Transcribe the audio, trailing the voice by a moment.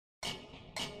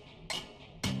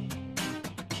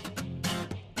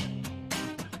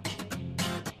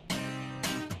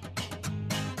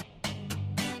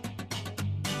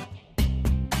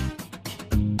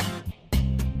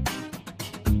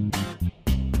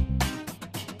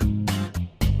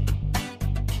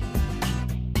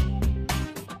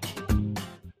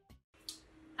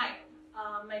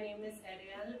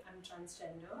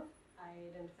transgender. I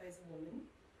identify as a woman.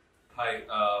 Hi,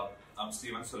 I'm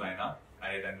Steven Sulaina.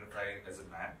 I identify as a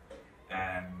man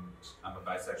and I'm a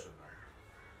bisexual man.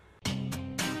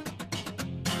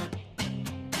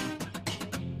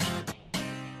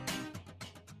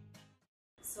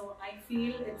 So I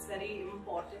feel it's very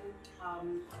important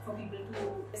for people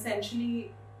to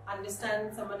essentially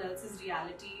understand someone else's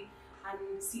reality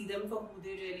and see them for who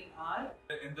they really are.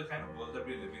 In the kind of world that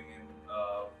we're living in,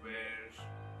 where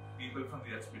people from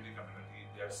the LGBT community,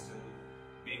 they are still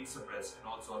being suppressed in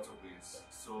all sorts of ways.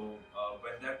 So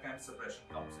when that kind of suppression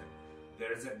comes in,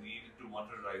 there is a need to want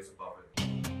to rise above it.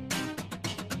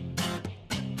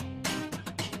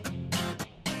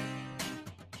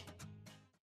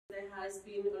 There has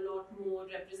been a lot more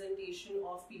representation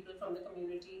of people from the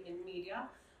community in media.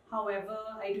 However,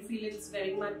 I do feel it's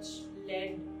very much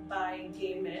led by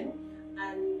gay men,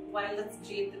 and while that's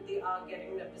great that they are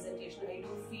getting representation, I do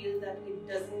feel that it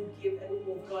doesn't give an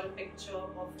overall picture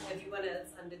of everyone else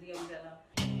under the umbrella.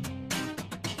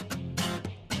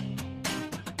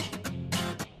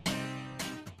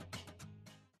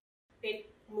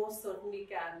 It most certainly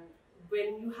can.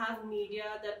 When you have media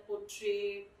that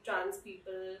portray trans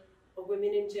people or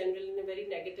women in general in a very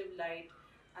negative light,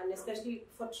 and especially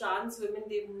for trans women,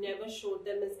 they've never showed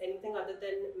them as anything other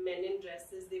than men in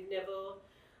dresses. They've never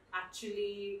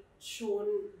actually shown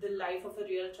the life of a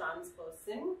real trans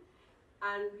person,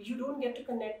 and you don't get to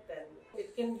connect them.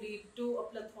 It can lead to a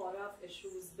plethora of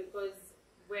issues, because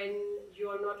when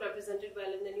you're not represented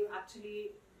well and then you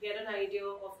actually get an idea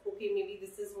of, okay, maybe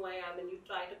this is who I am, and you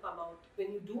try to come out.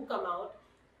 When you do come out,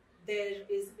 there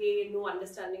is no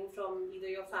understanding from either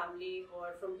your family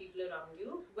or from people around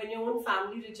you. When your own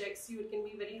family rejects you, it can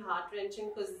be very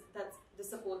heart-wrenching, because that's the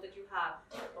support that you have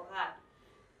or had.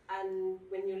 And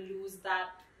when you lose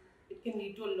that, it can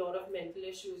lead to a lot of mental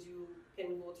issues. You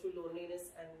can go through loneliness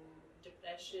and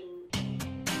depression.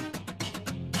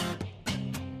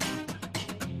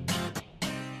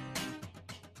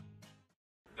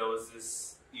 There was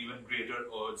this even greater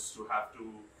urge to have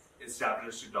to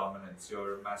establish your dominance,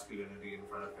 your masculinity in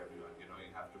front of everyone. You know,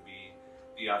 you have to be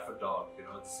the alpha dog, you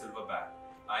know, the silverback.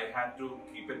 I had to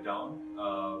keep it down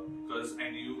because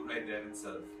I knew right there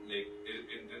itself, like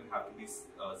it didn't have to be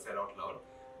said out loud,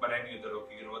 but I knew that,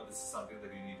 okay, you know what, this is something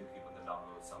that you need to keep on the down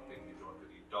low, something you don't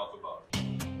really talk about.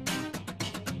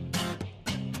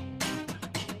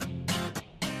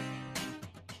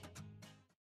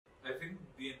 I think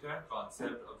the entire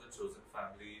concept of the chosen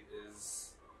family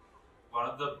is one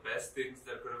of the best things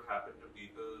that could have happened to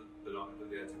people belonging to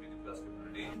the LGBT+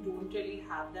 community. You don't really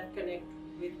have that connect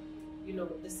with, you know,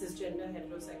 the cisgender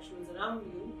heterosexuals around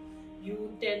you.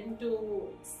 You tend to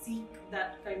seek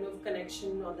that kind of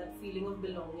connection or that feeling of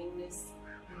belongingness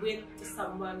with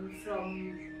someone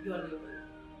from your label.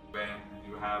 When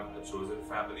you have a chosen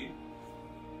family,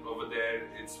 over there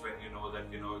it's when you know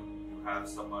that, you know, you have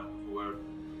someone who are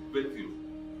with you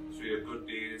through your good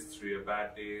days, through your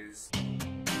bad days.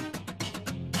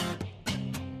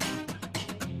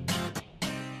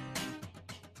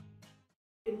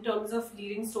 In terms of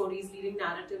leading stories, leading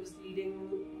narratives, leading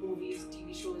movies,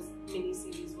 TV shows,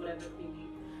 mini-series, whatever it may be,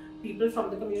 people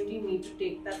from the community need to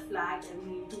take that flag and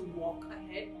need to walk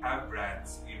ahead. Have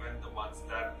brands, even the ones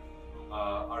that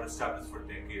are established for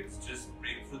decades, just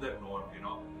break through that norm, you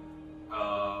know,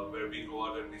 where we go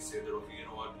out and we say that, okay, you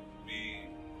know what, we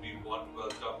want to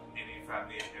welcome any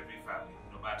family and every family,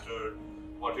 no matter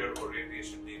what your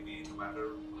orientation may be, no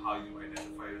matter how you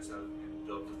identify yourself in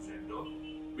terms of gender.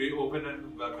 We open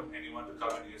and welcome anyone to come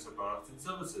and use our products and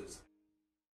services.